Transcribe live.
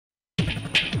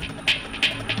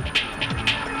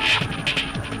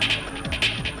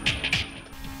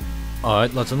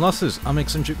Alright lads and lasses, I'm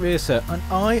Eccentric Racer and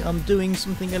I am doing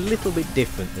something a little bit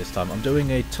different this time. I'm doing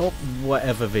a top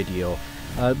whatever video.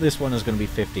 This one is going to be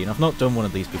 15. I've not done one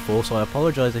of these before, so I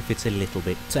apologise if it's a little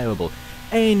bit terrible.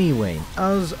 Anyway,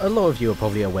 as a lot of you are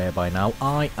probably aware by now,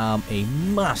 I am a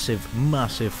massive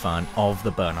fan of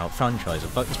the Burnout franchise. In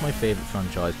fact, it's my favourite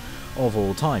franchise of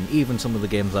all time. Even some of the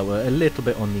games that were a little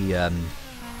bit on the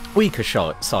weaker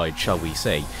side, shall we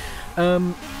say.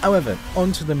 However,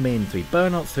 onto the main three: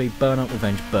 Burnout 3, Burnout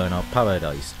Revenge, Burnout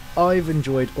Paradise. I've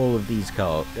enjoyed all of these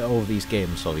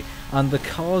games, and the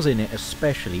cars in it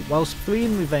especially. Whilst 3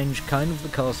 and Revenge kind of the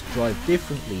cars drive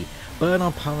differently,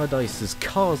 Burnout Paradise's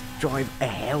cars drive a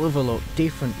hell of a lot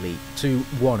differently to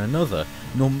one another.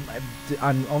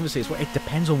 And obviously it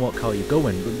depends on what car you go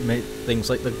in. Things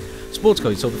like the sports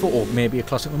cars, so before, or maybe a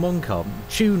classic Le Mans car,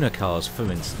 tuner cars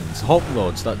for instance, hot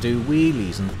rods that do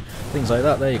wheelies and things like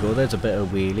that. There you go, there's a bit of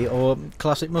wheelie. Or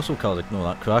classic muscle cars, ignore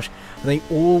that crash. They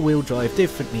all will drive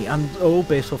differently and all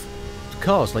based off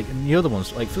cars, like in the other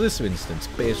ones, like for this instance,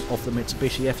 based off the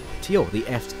Mitsubishi FTO, the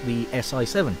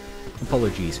SI7.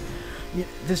 Apologies. Yeah,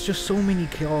 there's just so many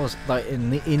cars that in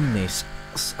this,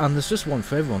 and there's just one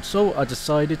for everyone, so I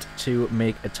decided to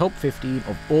make a top 15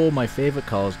 of all my favourite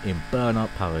cars in Burnout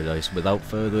Paradise. Without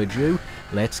further ado,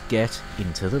 let's get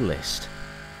into the list.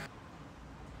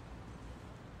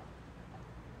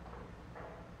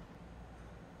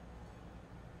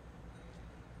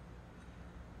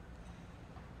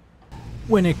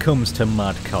 When it comes to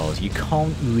mad cars, you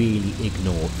can't really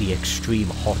ignore the extreme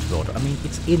hot rod. I mean,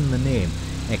 it's in the name,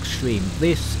 extreme.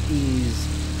 This is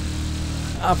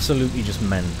absolutely just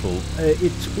mental.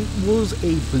 It was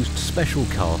a boost special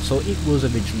car, so it was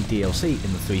originally DLC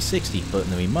in the 360, but in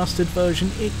the remastered version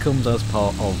it comes as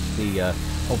part of the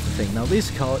thing. Now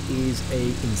this car is a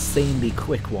insanely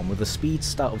quick one with a speed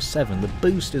stat of 7. The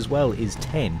boost as well is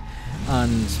 10,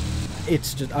 and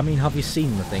it's just, I mean, have you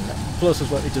seen the thing? Plus as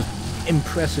well, it does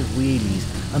impressive wheelies,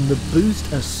 and the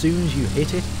boost, as soon as you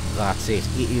hit it, that's it.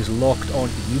 It is locked on.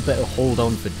 You better hold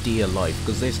on for dear life,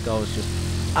 because this car is just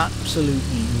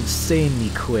absolutely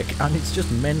insanely quick, and it's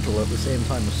just mental at the same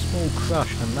time. A small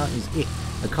crash and that is it.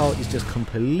 The car is just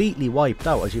completely wiped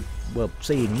out, as you're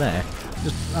seeing there.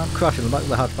 Just crash in the back of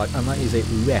the hatchback and that is it,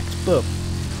 wrecked. But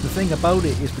the thing about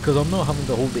it is, because I'm not having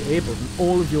to hold the A button,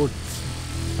 all of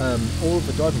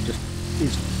the driving just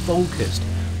is focused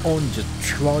on just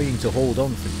trying to hold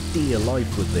on for dear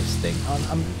life with this thing,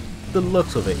 and the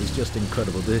looks of it is just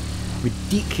incredible. The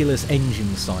ridiculous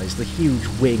engine size, the huge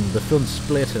wing, the front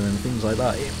splitter and things like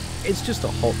that. It's just a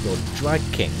hot rod drag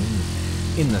king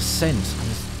in the sense,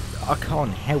 and I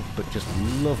can't help but just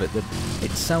love it. It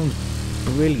sounds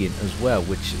brilliant as well,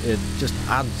 which just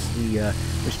adds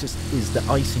which just is the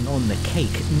icing on the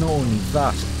cake. Not only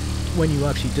that, when you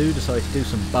actually do decide to do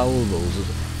some barrel rolls,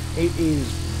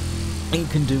 it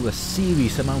can do a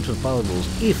serious amount of barrel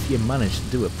rolls if you manage to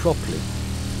do it properly.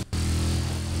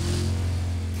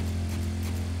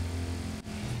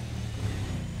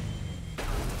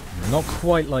 Not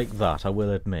quite like that, I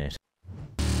will admit.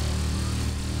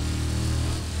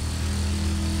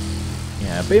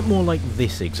 Yeah, a bit more like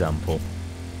this example.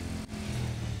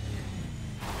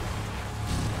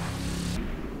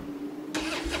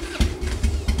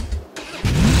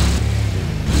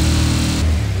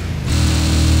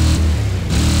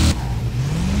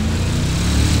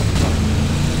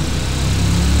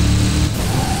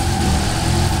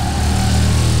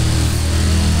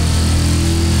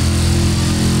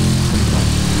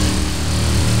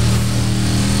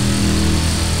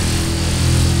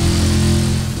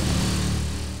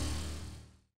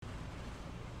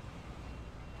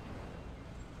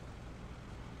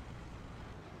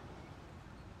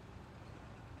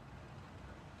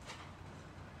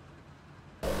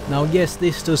 Now yes,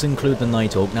 this does include the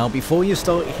Nighthawk. Now before you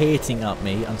start hating at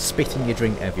me and spitting your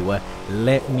drink everywhere,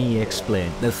 let me explain.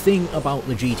 The thing about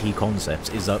the GT concepts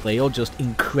is that they are just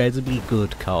incredibly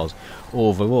good cars.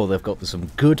 Overall, they've got some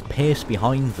good pace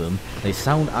behind them, they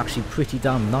sound actually pretty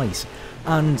damn nice,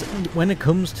 and when it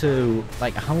comes to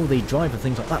like how they drive and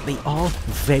things like that, they are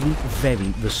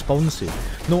very responsive.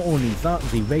 Not only that,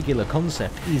 the regular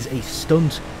concept is a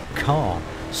stunt car,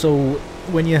 so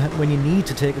when you need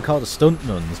to take a car to stunt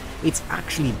runs, it's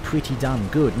actually pretty damn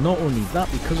good. Not only that,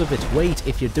 because of its weight,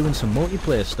 if you're doing some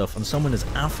multiplayer stuff and someone is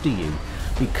after you,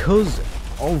 because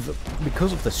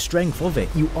of the strength of it,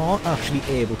 you are actually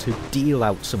able to deal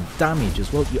out some damage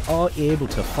as well. You are able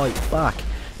to fight back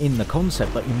in the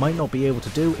concept that you might not be able to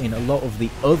do in a lot of the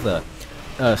other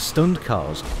stunt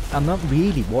cars, and that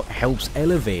really what helps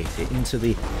elevate it into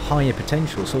the higher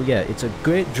potential. So yeah, it's a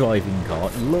great driving car,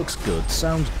 it looks good,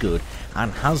 sounds good,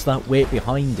 and has that weight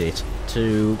behind it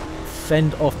to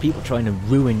fend off people trying to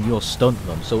ruin your stunt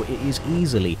run, so it is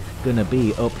easily going to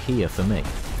be up here for me.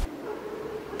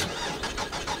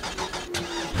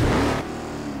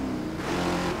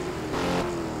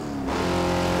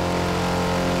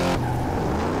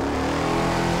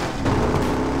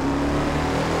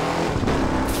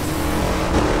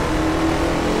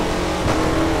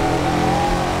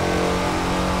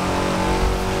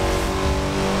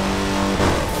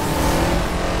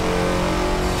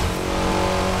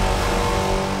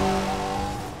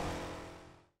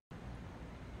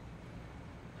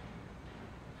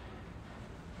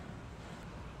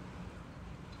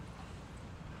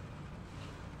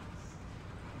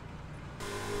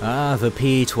 Ah, the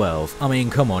P12. I mean,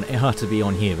 come on, it had to be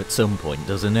on here at some point,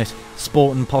 doesn't it?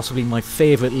 Sporting possibly my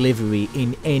favourite livery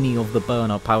in any of the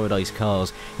Burnout Paradise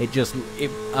cars.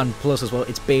 And plus as well,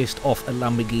 it's based off a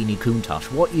Lamborghini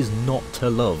Countach. What is not to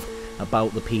love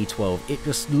about the P12? It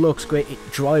just looks great,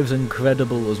 it drives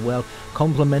incredible as well,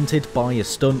 complemented by a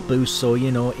stunt boost, so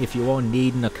you know, if you are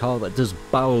needing a car that does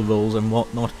barrel rolls and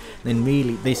whatnot, then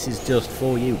really this is just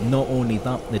for you. Not only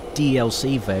that, the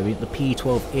DLC variant, the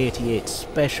P1288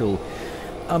 Special,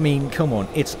 I mean, come on,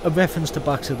 it's a reference to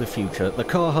Back to the Future. The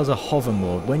car has a hover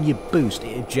mode. When you boost,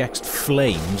 it ejects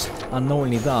flames, and not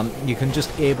only that, you can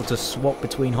just able to swap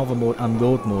between hover mode and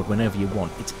road mode whenever you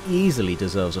want. It easily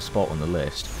deserves a spot on the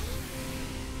list.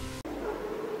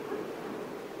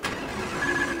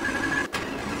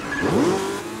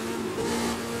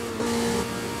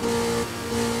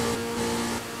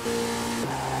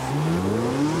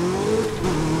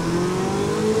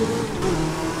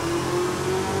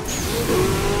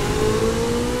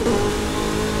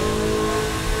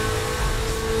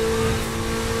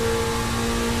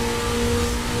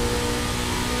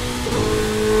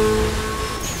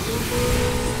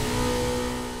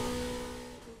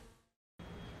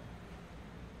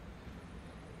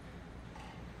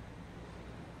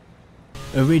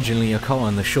 Originally a car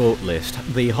on the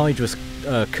shortlist, the Hydrus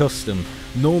Custom,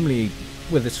 normally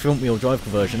with its front wheel drive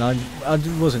conversion, I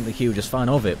wasn't the hugest fan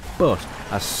of it, but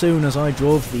as soon as I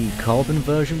drove the carbon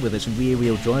version with its rear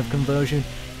wheel drive conversion,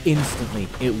 instantly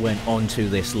it went onto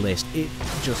this list. It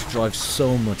just drives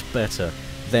so much better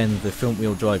than the front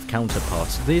wheel drive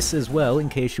counterparts. This as well, in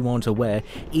case you aren't aware,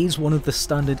 is one of the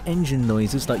standard engine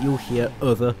noises that you'll hear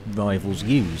other rivals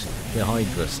use, the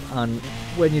Hydrus, and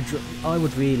when I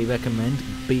would really recommend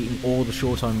beating all the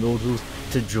short time road rules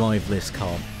to drive this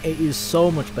car. It is so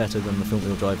much better than the front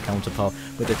wheel drive counterpart.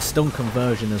 With its stunt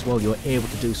conversion as well, you're able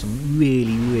to do some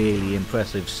really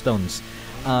impressive stunts,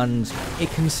 and it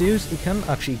can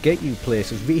actually get you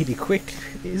places really quick.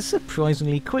 It is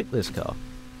surprisingly quick, this car.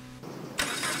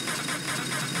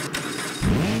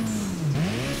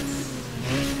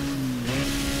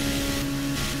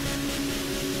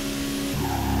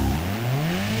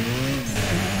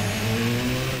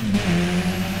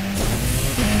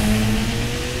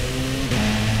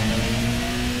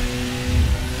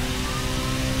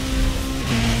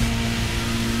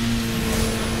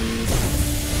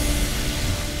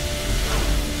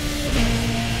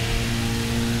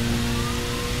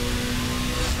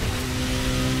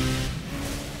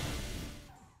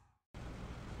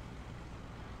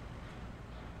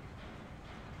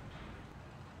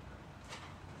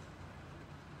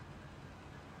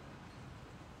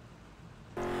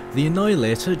 The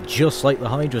Annihilator, just like the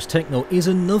Hydrus Techno, is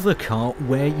another car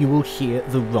where you will hear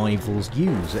the rivals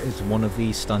use. It's one of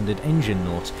the standard engine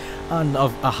notes, and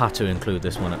I had to include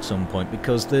this one at some point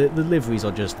because the liveries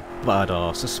are just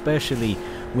badass, especially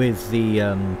with the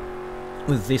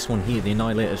with this one here, the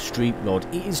Annihilator Street Rod.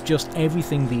 It is just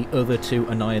everything the other two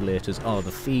Annihilators are,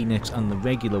 the Phoenix and the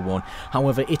regular one.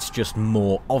 However, it's just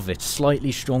more of it.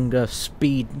 Slightly stronger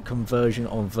speed conversion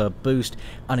of boost,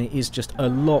 and it is just a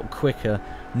lot quicker.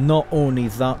 Not only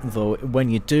that though, when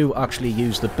you do actually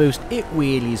use the boost, it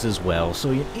wheelies as well.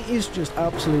 So it is just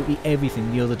absolutely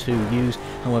everything the other two use.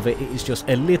 However, it is just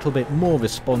a little bit more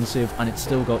responsive, and it's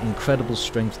still got incredible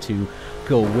strength to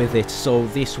go with it. So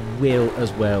this will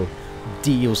as well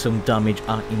deal some damage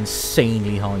at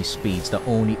insanely high speeds that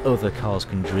only other cars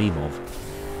can dream of.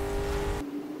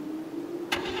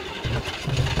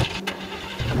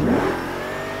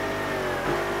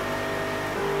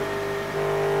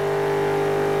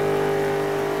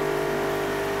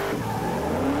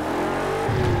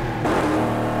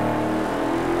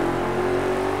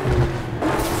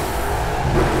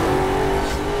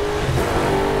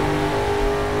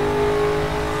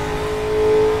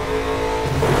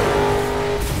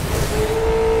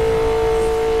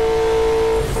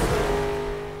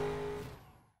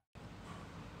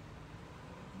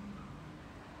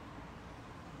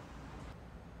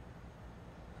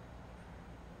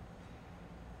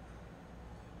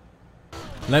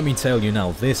 Let me tell you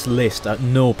now, this list at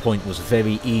no point was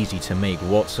very easy to make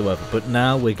whatsoever, but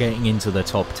now we're getting into the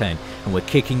top 10, and we're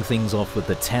kicking things off with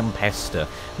the Tempesta.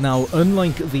 Now,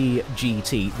 unlike the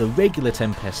GT, the regular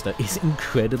Tempesta is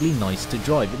incredibly nice to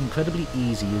drive, incredibly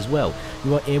easy as well.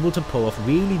 You are able to pull off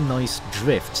really nice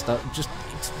drifts that just,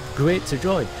 it's great to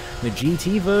drive. The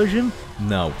GT version?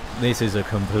 No, this is a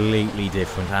completely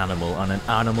different animal, and an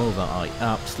animal that I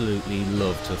absolutely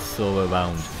love to throw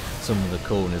around some of the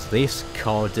corners. This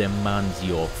car demands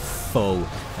your full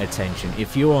attention.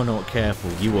 If you are not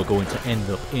careful, you are going to end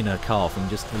up in a car from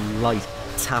just a light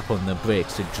tap on the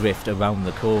brakes to drift around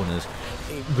the corners.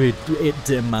 It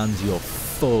demands your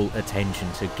full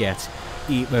attention to get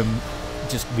even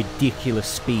just ridiculous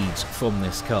speeds from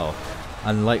this car.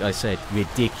 And like I said,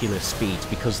 ridiculous speeds,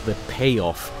 because the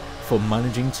payoff for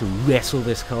managing to wrestle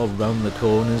this car around the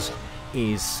corners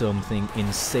is something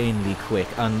insanely quick,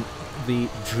 and the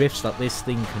drifts that this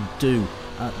thing can do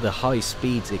at the high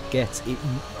speeds it gets,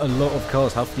 a lot of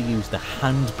cars have to use the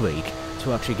handbrake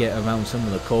to actually get around some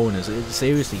of the corners.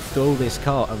 Seriously, throw this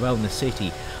car around the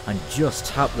city and just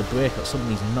tap the brake at some of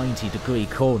these 90-degree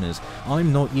corners.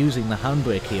 I'm not using the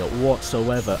handbrake here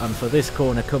whatsoever, and for this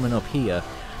corner coming up here,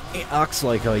 it acts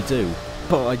like I do,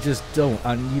 but I just don't.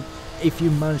 And if you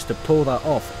manage to pull that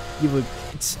off,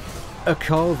 it's a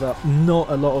car that not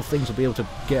a lot of things will be able to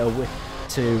get away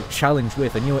to challenge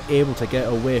with, and you're able to get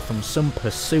away from some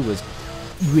pursuers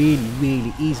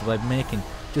really easy by making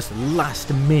just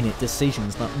last minute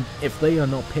decisions that, if they are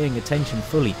not paying attention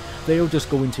fully, they're just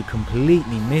going to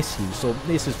completely miss you. So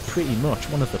this is pretty much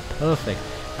one of the perfect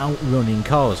outrunning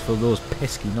cars for those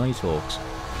pesky Nighthawks.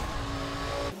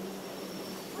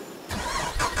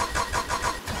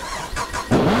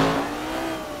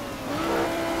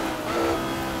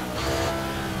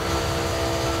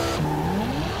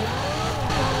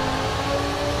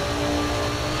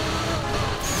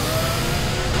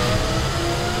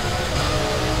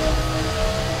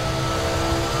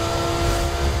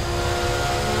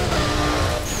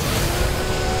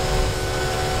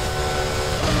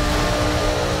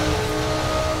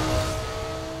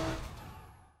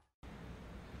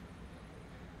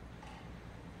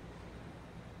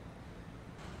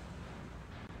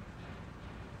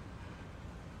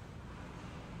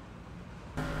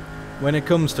 When it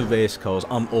comes to race cars,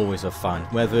 I'm always a fan,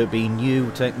 whether it be new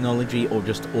technology or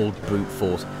just old brute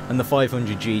force, and the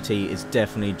 500 GT is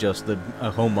definitely just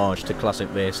a homage to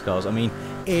classic race cars. I mean,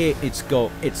 A, it's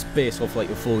based off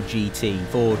like a full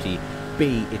GT40,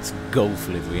 B, it's Golf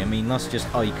livery. I mean, that's just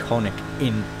iconic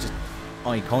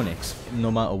iconics,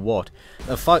 no matter what.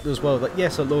 The fact as well that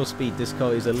yes, at low speed this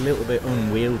car is a little bit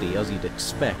unwieldy as you'd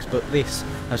expect, but this,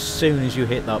 as soon as you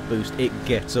hit that boost, it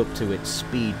gets up to its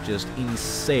speed just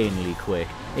insanely quick.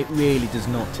 It really does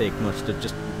not take much to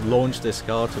just launch this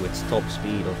car to its top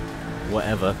speed of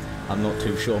whatever, I'm not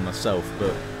too sure myself,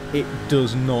 but it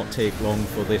does not take long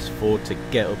for this Ford to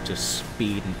get up to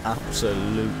speed and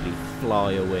absolutely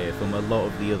fly away from a lot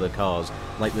of the other cars,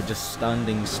 like they're just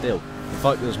standing still. The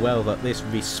fact as well that this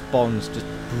responds just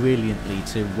brilliantly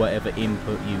to whatever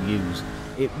input you use.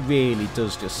 It really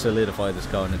does just solidify this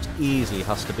car, and it easily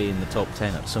has to be in the top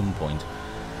 10 at some point.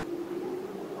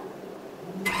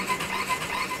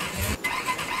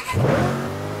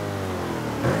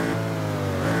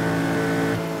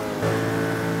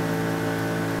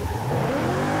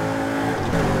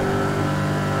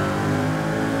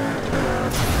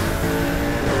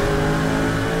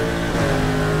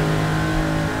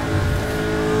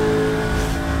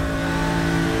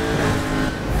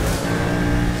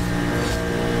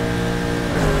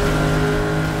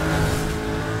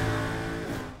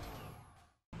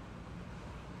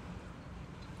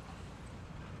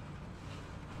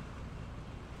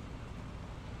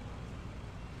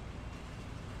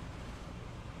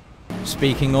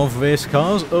 Speaking of race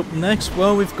cars, up next,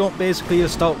 well, we've got basically a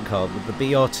stock car with the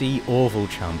BRT Oval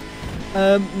Champ.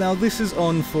 Now this is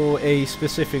on for a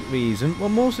specific reason, well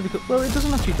mostly because, well, it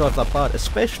doesn't actually drive that bad,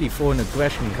 especially for an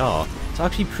aggression car. It's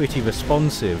actually pretty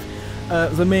responsive.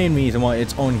 The main reason why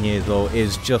it's on here though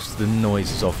is just the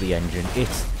noises of the engine.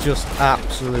 It's just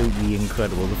absolutely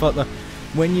incredible. The fact that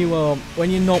when you're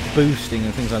not boosting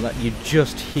and things like that, you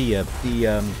just hear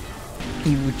the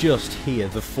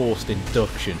forced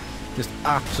induction just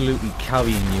absolutely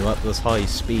carrying you at those high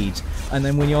speeds, and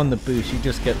then when you're on the boost you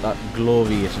just get that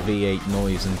glorious V8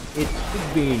 noise, and it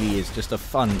really is just a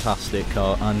fantastic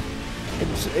car, and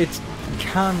it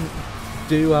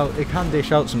can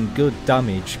dish out some good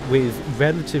damage with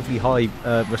relatively high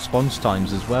response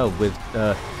times as well with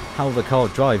how the car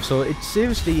drives. So it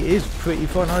seriously is pretty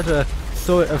fun. I'd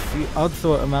throw it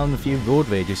around a few road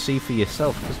rages, see for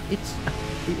yourself, because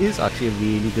it is actually a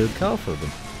really good car for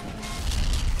them.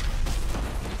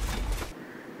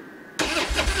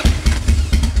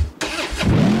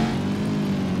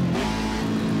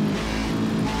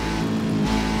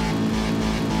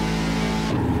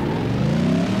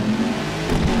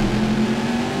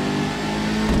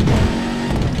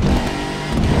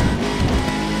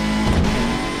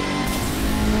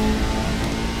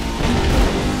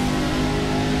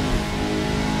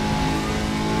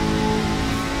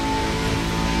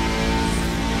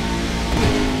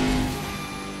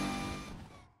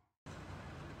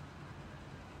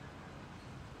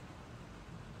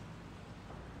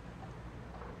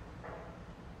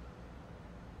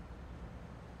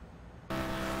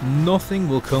 Nothing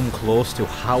will come close to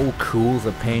how cool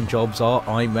the paint jobs are,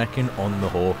 I reckon, on the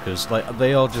Hawkers. Like,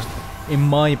 they are just, in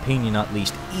my opinion at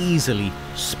least, easily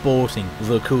sporting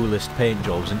the coolest paint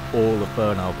jobs in all of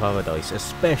Burnout Paradise,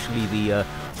 especially the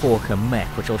Hawker mech,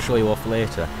 which I'll show you off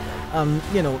later.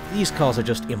 You know, these cars are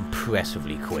just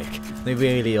impressively quick. They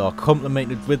really are,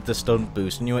 complemented with the stunt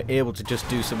boost, and you are able to just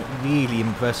do some really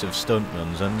impressive stunt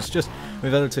runs, and it's just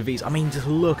with relative ease. I mean, just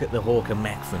look at the Hawker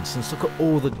mech, for instance. Look at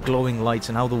all the glowing lights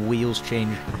and how the wheels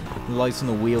change. The lights on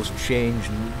the wheels change,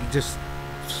 and you just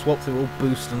swap through all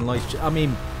boost and lights. I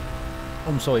mean,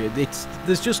 I'm sorry,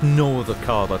 there's just no other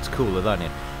car that's cooler than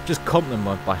it. Just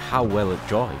complemented by how well it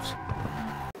drives.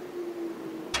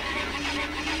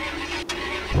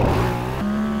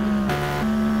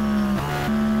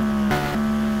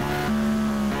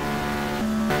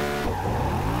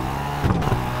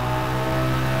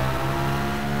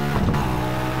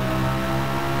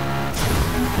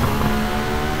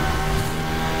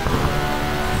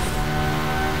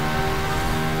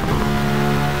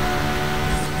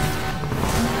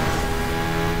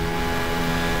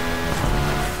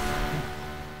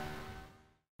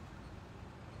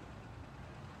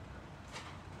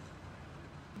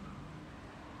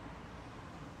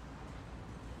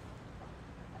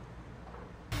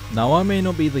 Now, I may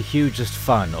not be the hugest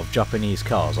fan of Japanese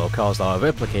cars, or cars that are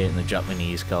replicating the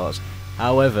Japanese cars.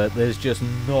 However, there's just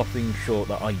nothing short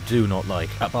that I do not like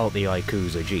about the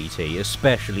Yakuza GT,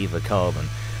 especially the carbon.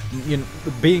 You know,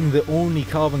 being the only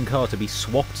carbon car to be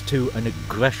swapped to an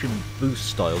aggression boost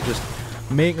style, just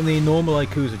making the normal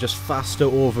Yakuza just faster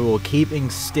overall, keeping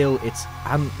still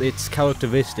its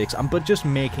characteristics, but just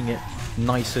making it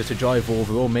nicer to drive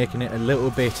overall, making it a little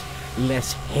bit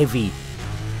less heavy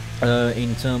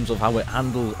in terms of how it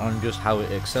handles and just how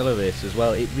it accelerates as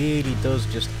well. It really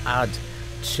does just add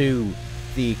to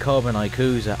the Carbon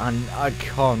Yakuza, and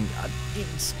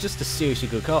it's just a seriously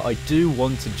good car. I do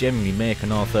want to genuinely make an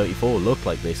R34 look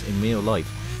like this in real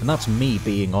life, and that's me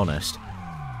being honest.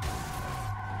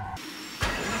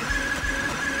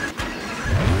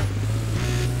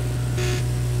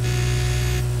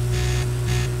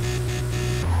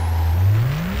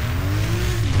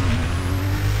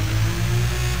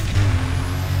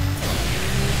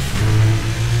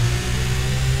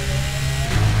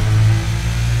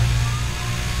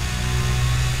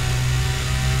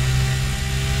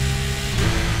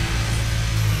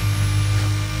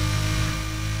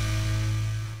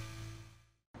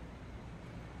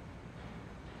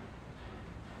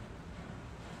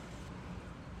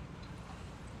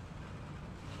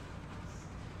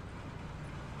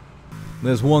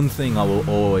 There's one thing I will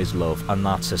always love, and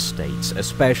that's estates,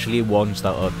 especially ones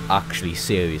that are actually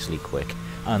seriously quick,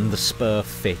 and the Spur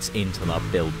fits into that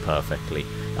build perfectly.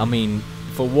 I mean,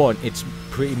 for one, it's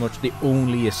pretty much the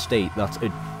only estate that's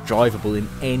drivable in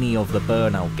any of the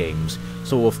Burnout games,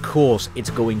 so of course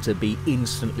it's going to be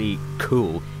instantly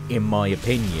cool, in my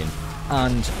opinion.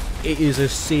 And it is a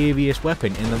serious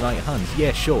weapon in the right hands.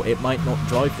 Yeah, sure, it might not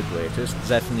drive the greatest,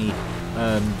 definitely.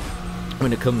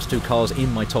 When it comes to cars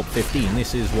in my top 15,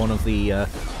 this is one of the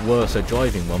worse at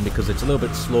driving one, because it's a little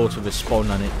bit slow to respond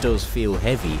and it does feel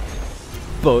heavy.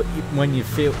 But it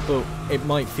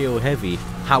might feel heavy,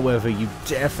 however, you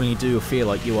definitely do feel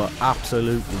like you are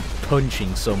absolutely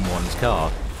punching someone's car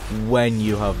when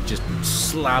you have just been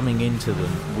slamming into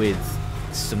them with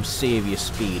some serious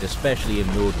speed, especially in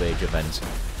road rage events.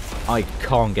 I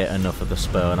can't get enough of the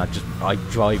Spur, and I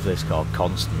drive this car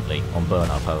constantly on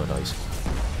Burnout Paradise.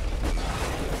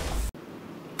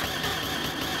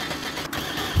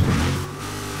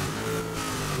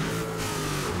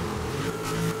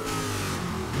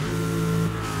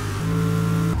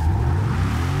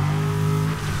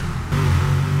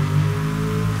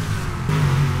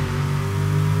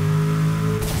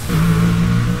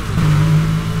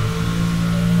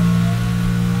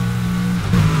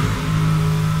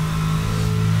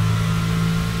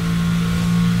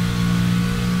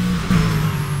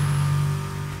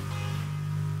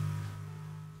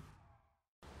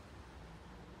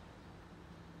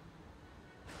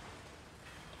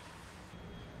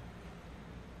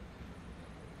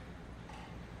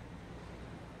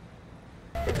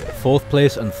 4th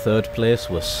place and 3rd place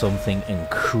was something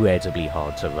incredibly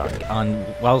hard to rank, and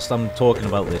whilst I'm talking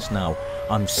about this now,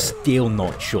 I'm still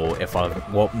not sure if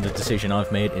what the decision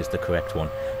I've made is the correct one,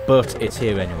 but it's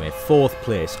here anyway. 4th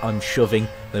place, I'm shoving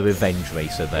the Revenge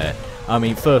Racer there. I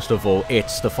mean, first of all,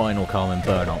 it's the final car in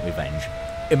Burnout Revenge.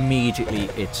 Immediately,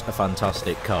 it's a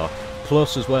fantastic car.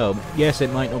 Plus as well, yes,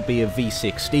 it might not be a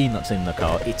V16 that's in the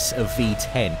car, it's a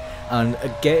V10. And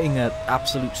getting an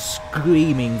absolute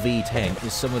screaming V10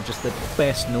 is some of just the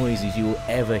best noises you will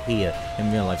ever hear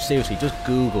in real life. Seriously, just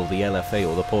Google the LFA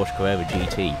or the Porsche Carrera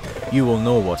GT. You will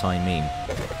know what I mean.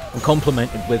 And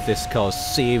complemented with this car's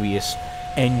serious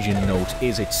engine note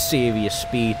is its serious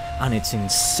speed and its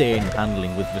insane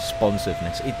handling with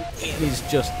responsiveness. It is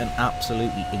just an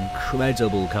absolutely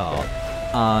incredible car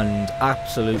and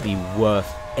absolutely worth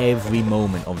every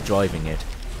moment of driving it.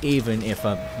 Even if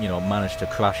I, managed to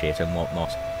crash it and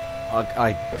whatnot,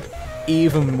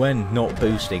 even when not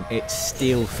boosting, it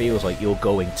still feels like you're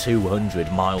going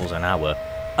 200 miles an hour,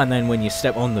 and then when you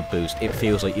step on the boost, it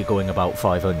feels like you're going about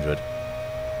 500.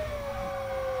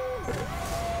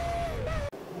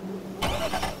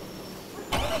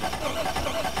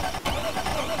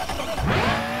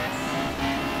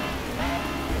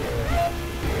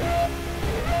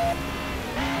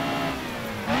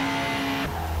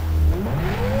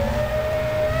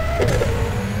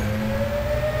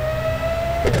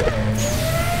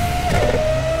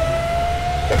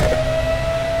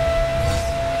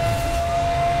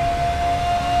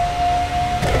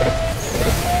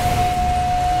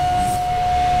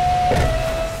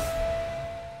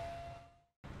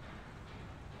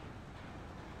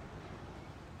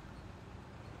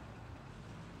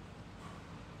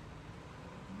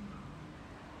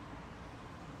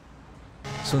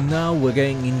 So now we're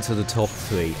getting into the top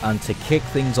 3, and to kick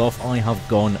things off I have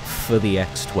gone for the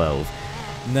X12.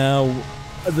 Now,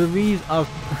 the reason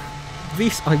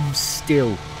this I'm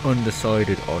still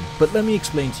undecided on, but let me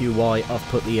explain to you why I've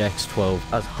put the X12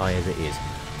 as high as it is.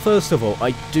 First of all,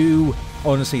 I do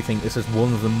honestly think this is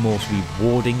one of the most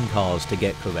rewarding cars to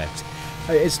get correct.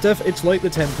 It's like the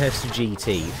Tempesta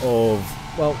GT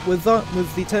well, with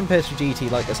the Tempesta GT,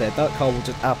 like I said, that car will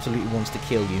just absolutely wants to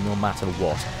kill you no matter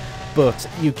what. But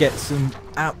you get some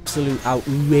absolute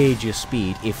outrageous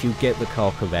speed if you get the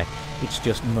car correct. It's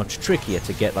just much trickier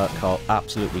to get that car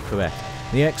absolutely correct.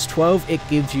 The X12, it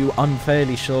gives you, I'm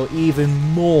fairly sure, even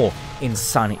more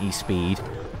insanity speed,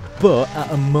 but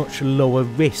at a much lower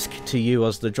risk to you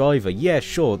as the driver. Yeah,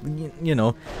 sure,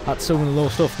 at some of the low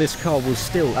stuff, this car will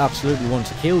still absolutely want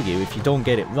to kill you if you don't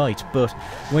get it right, but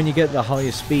when you get the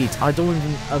higher speeds,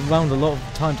 around a lot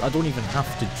of times, I don't even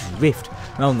have to drift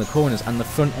around the corners, and the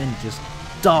front end just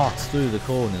darts through the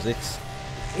corners. It's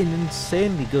an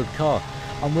insanely good car,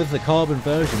 and with the carbon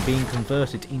version being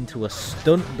converted into a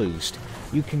stunt boost,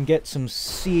 you can get some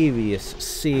serious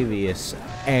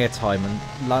airtime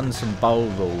and land some barrel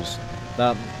rolls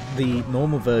that the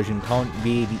normal version can't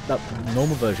really, that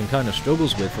normal version kind of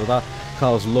struggles with for that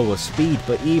car's lower speed.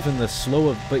 But even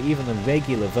the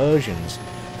regular versions,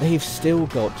 they've still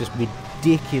got just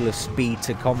ridiculous speed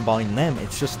to combine them.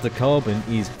 It's just the carbon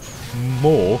is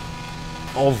more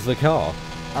of the car,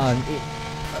 and it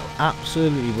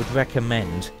absolutely would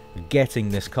recommend getting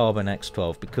this Carbon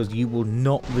X12, because you will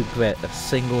not regret a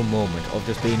single moment of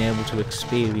just being able to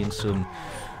experience some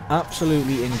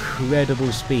absolutely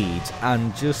incredible speeds,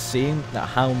 and just seeing that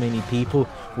how many people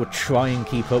would try and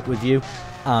keep up with you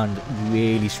and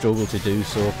really struggle to do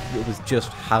so. It was just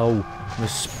how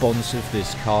responsive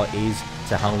this car is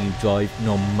to how you drive,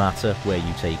 no matter where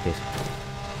you take it.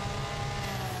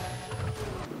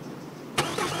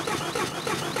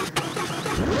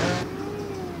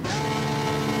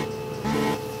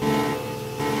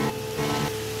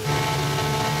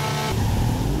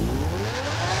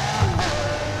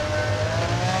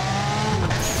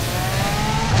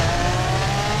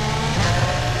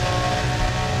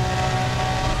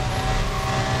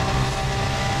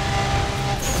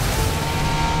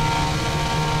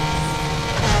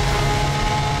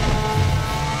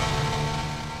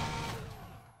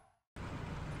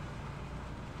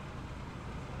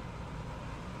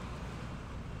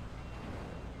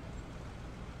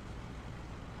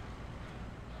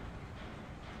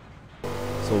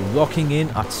 So rocking in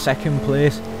at second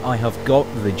place, I have got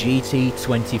the GT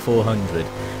 2400.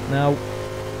 Now,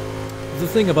 the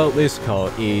thing about this car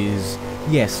is,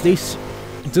 yes, this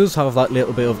does have that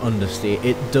little bit of understeer.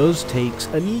 It does take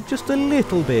just a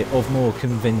little bit of more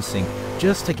convincing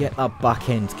just to get that back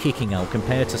end kicking out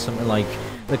compared to something like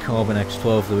the Carbon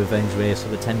X12, the Revenge Racer,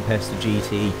 the Tempesta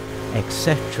GT,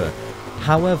 etc.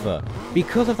 However,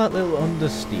 because of that little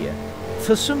understeer,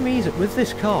 for some reason, with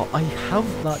this car, I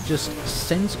have that just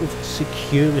sense of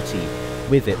security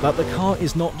with it, that the car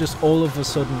is not just all of a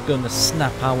sudden gonna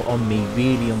snap out on me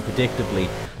really unpredictably,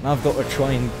 and I've got to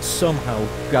try and somehow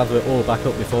gather it all back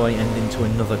up before I end into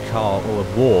another car or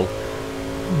a wall.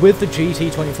 With the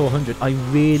GT2400, I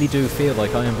really do feel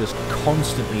like I am just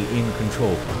constantly in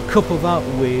control. Couple that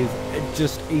with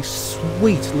just a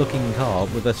sweet looking car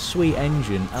with a sweet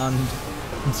engine, and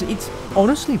it's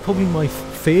honestly probably my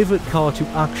favourite car to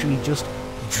actually just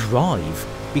drive,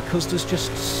 because there's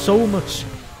just so much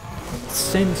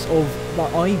sense of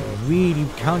that I really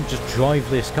can just drive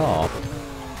this car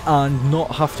and not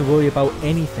have to worry about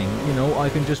anything. You know, I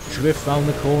can just drift around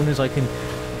the corners, I can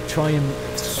try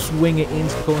and swing it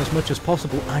into the corner as much as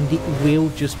possible, and it will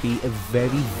just be a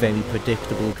very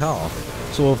predictable car.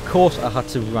 So of course I had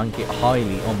to rank it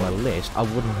highly on my list, I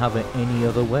wouldn't have it any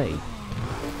other way.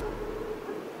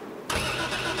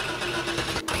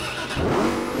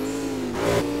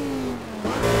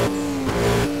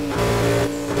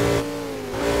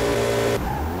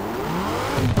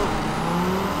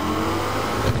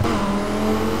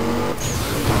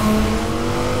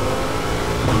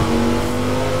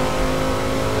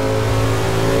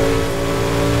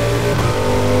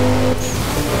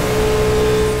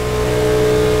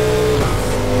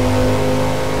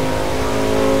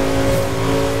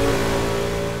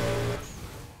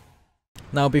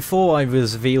 Now, before I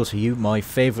reveal to you my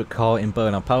favourite car in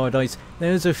Burnout Paradise,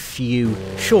 there's a few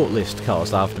shortlist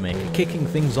cars that I have to make, kicking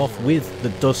things off with the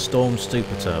Dust Storm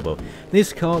Super Turbo.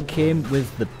 This car came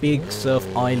with the Big Surf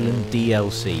Island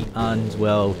DLC, and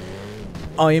well,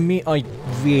 I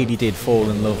really did fall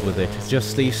in love with it.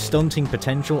 Just the stunting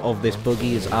potential of this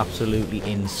buggy is absolutely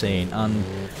insane, and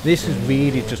this is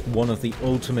really just one of the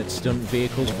ultimate stunt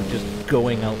vehicles for just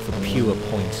going out for pure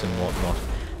points and whatnot.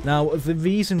 Now, the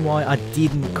reason why I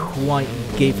didn't quite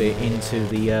give it into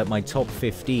the my top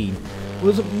 15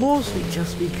 was mostly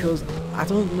just because, I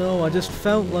don't know, I just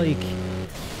felt like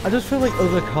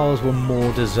other cars were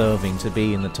more deserving to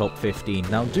be in the top 15.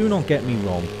 Now, do not get me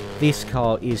wrong, this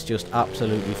car is just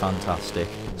absolutely fantastic.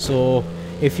 So,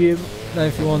 if you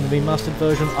want the remastered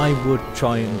version, I would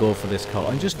try and go for this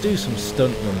car and just do some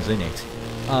stunt runs in it.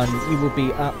 And you will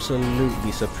be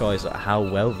absolutely surprised at how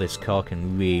well this car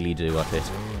can really do at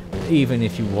it. Even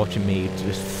if you're watching me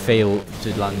just fail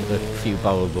to land a few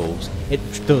barrel rolls, it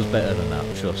does better than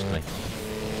that, trust me.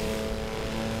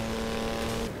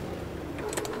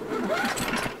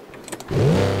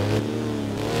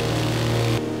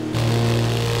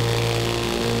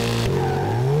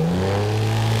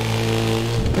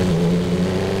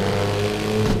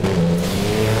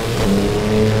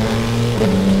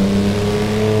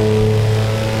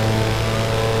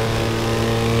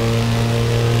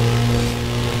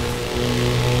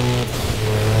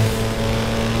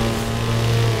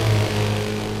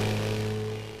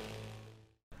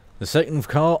 The second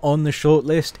car on the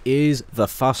shortlist is the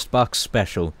Fastback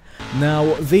Special.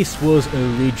 Now, this was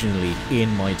originally in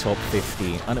my top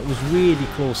 15, and it was really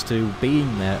close to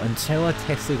being there until I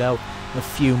tested out a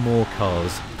few more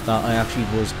cars that I actually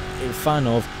was a fan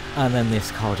of, and then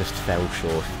this car just fell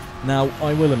short. Now,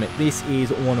 I will admit, this is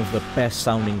one of the best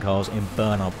sounding cars in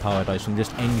Burnout Paradise from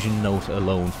just engine note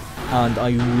alone, and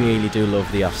I really do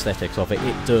love the aesthetics of it.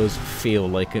 It does feel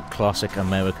like a classic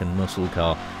American muscle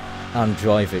car, and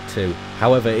drive it too.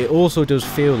 However, it also does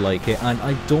feel like it, and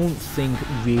I don't think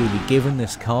really, given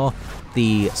this car,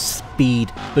 the speed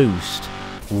boost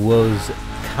was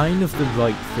kind of the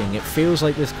right thing. It feels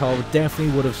like this car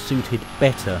definitely would have suited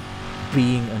better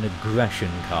being an aggression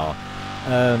car.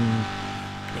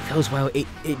 Because, well,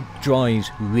 it drives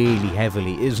really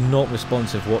heavily, is not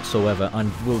responsive whatsoever,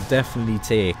 and will definitely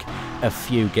take a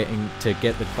few getting to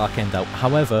get the back end out.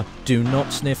 However, do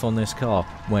not sniff on this car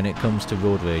when it comes to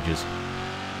road rages.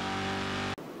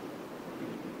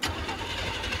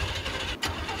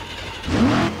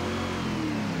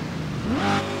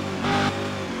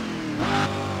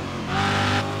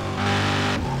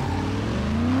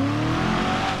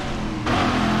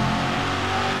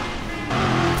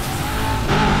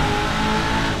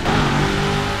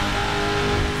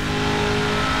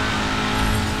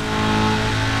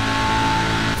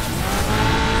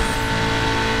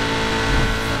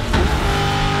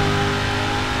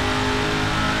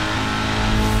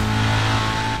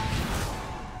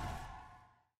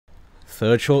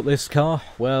 Third shortlist car,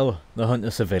 well, the Hunter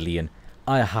Civilian.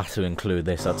 I had to include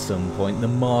this at some point, the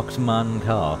marked man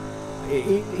car.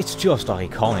 It's just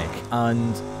iconic,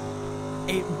 and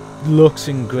it looks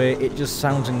great, it just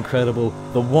sounds incredible.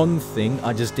 The one thing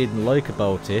I just didn't like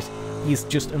about it is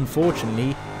just,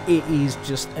 unfortunately, it is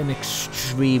just an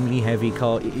extremely heavy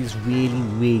car. It is really,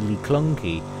 really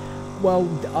clunky. Well,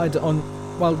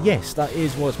 well, yes, that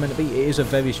is what it's meant to be. It is a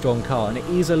very strong car, and it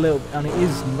is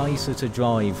nicer to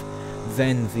drive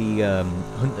than the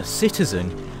Hunter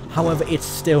Citizen. However, it's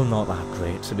still not that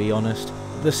great, to be honest.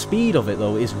 The speed of it,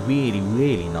 though, is really,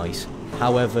 really nice.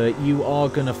 However, you are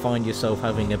going to find yourself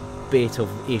having a bit of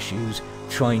issues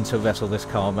trying to wrestle this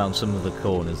car around some of the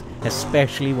corners,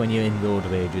 especially when you're in road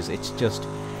rages. It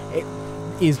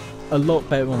is a lot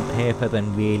better on paper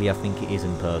than really I think it is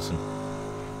in person.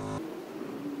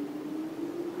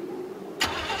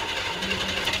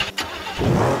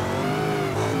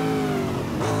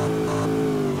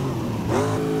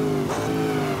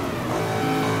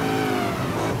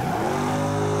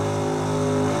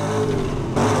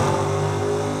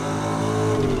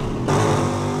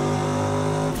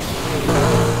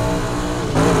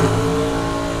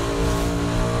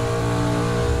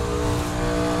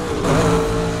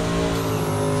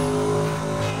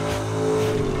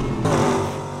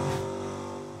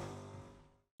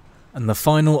 And the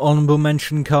final honourable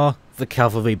mention car, the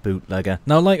Cavalry Bootlegger.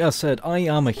 Now, like I said, I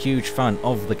am a huge fan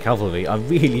of the Cavalry. I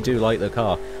really do like the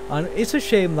car. And it's a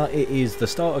shame that it is the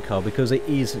starter car because it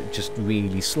is just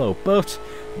really slow. But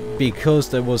because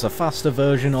there was a faster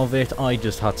version of it, I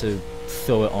just had to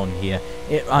throw it on here.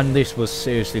 And this was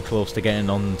seriously close to getting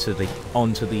onto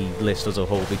the list as a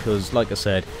whole because, like I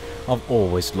said, I've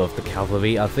always loved the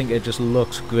Cavalry. I think it just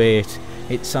looks great.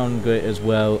 It sounded great as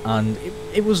well, and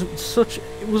it was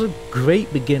a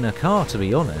great beginner car, to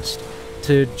be honest,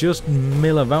 to just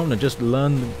mill around and just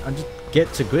learn and just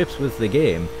get to grips with the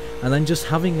game, and then just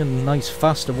having a nice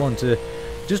faster one to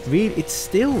just really, it's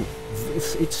still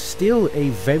a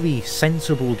very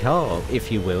sensible car,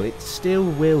 if you will. It still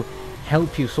will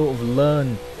help you sort of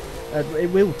learn.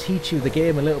 It will teach you the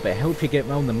game a little bit, help you get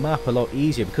around the map a lot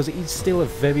easier because it is still a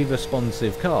very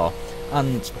responsive car,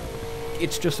 and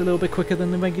it's just a little bit quicker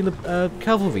than the regular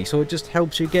Cavalry, so it just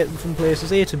helps you get from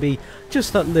places A to B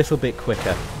just that little bit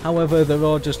quicker. However, there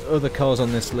are just other cars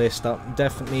on this list that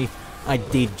definitely I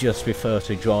did just prefer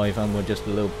to drive and were just a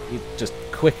little just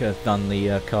quicker than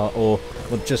the car, or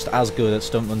were just as good at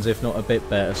stunt runs, if not a bit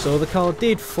better. So the car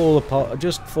did fall apart,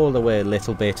 just fall away a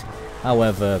little bit.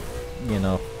 However, you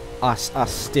know, I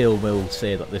still will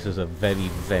say that this is a very,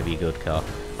 very good car.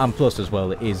 And plus as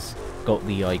well, it is got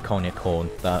the iconic horn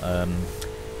that,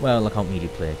 well, I can't really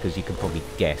play because you can probably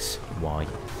guess why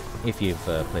if you've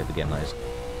played the game, that is.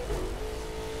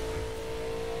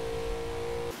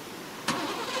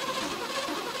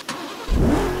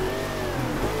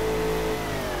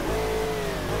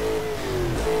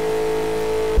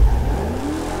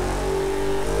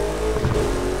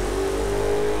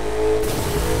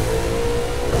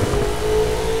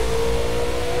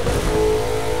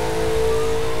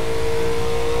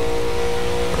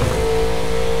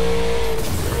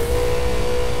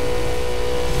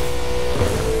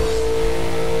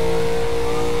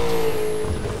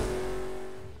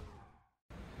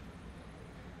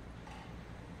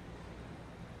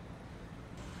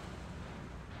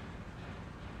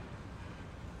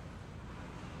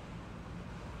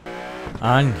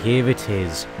 And here it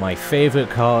is, my favourite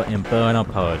car in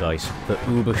Burnout Paradise, the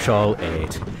Uberschall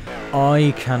 8.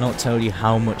 I cannot tell you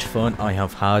how much fun I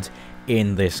have had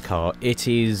in this car. It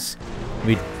is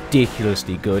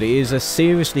ridiculously good. It is a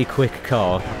seriously quick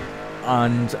car,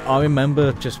 and I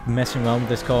remember just messing around with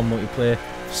this car in multiplayer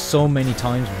so many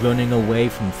times, running away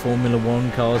from Formula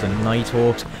 1 cars and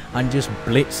Nighthawks and just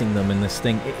blitzing them in this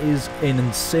thing. It is an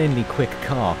insanely quick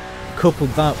car. Couple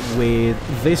that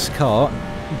with this car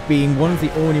being one of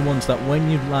the only ones that when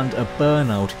you land a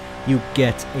burnout you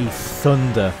get a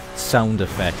thunder sound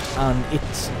effect, and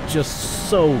it's just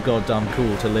so goddamn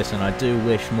cool to listen. I do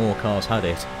wish more cars had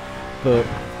it, but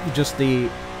just the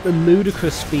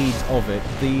ludicrous speeds of it,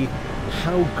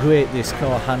 how great this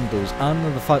car handles,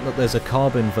 and the fact that there's a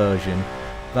carbon version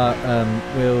that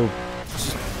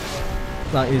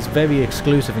that is very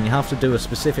exclusive and you have to do a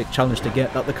specific challenge to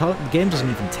get, that the game doesn't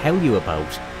even tell you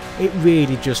about. It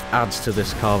really just adds to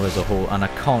this car as a whole, and I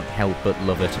can't help but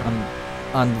love it.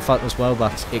 And the fact as well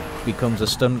that it becomes a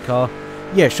stunt car.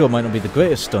 Yeah, sure, it might not be the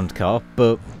greatest stunt car,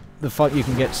 but the fact you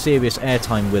can get serious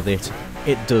airtime with it,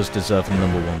 it does deserve the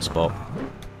 #1 spot.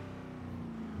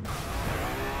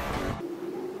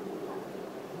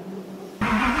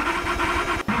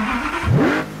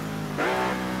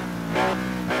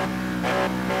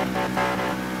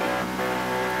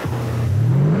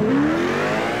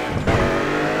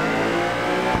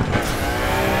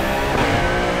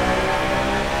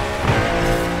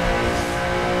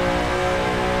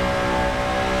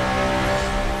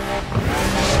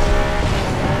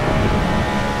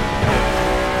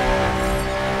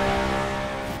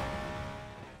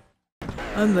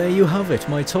 And there you have it,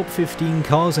 my top 15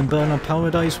 cars in Burnout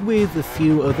Paradise with a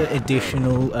few other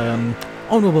additional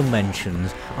honourable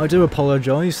mentions. I do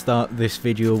apologise that this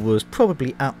video was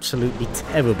probably absolutely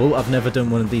terrible. I've never done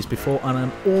one of these before and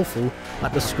I'm awful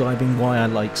at describing why I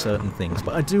like certain things,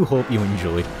 but I do hope you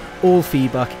enjoyed. All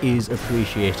feedback is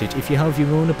appreciated. If you have your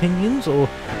own opinions, or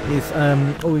if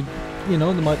or you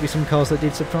know, there might be some cars that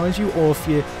did surprise you, or if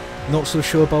you're not so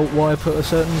sure about why I put a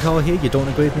certain car here, you don't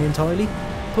agree with me entirely,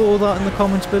 put all that in the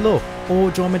comments below,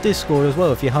 or join my Discord as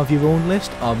well. If you have your own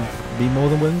list, I'll be more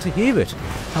than willing to hear it.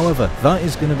 However, that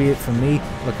is going to be it from me.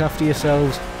 Look after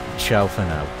yourselves. Ciao for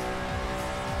now.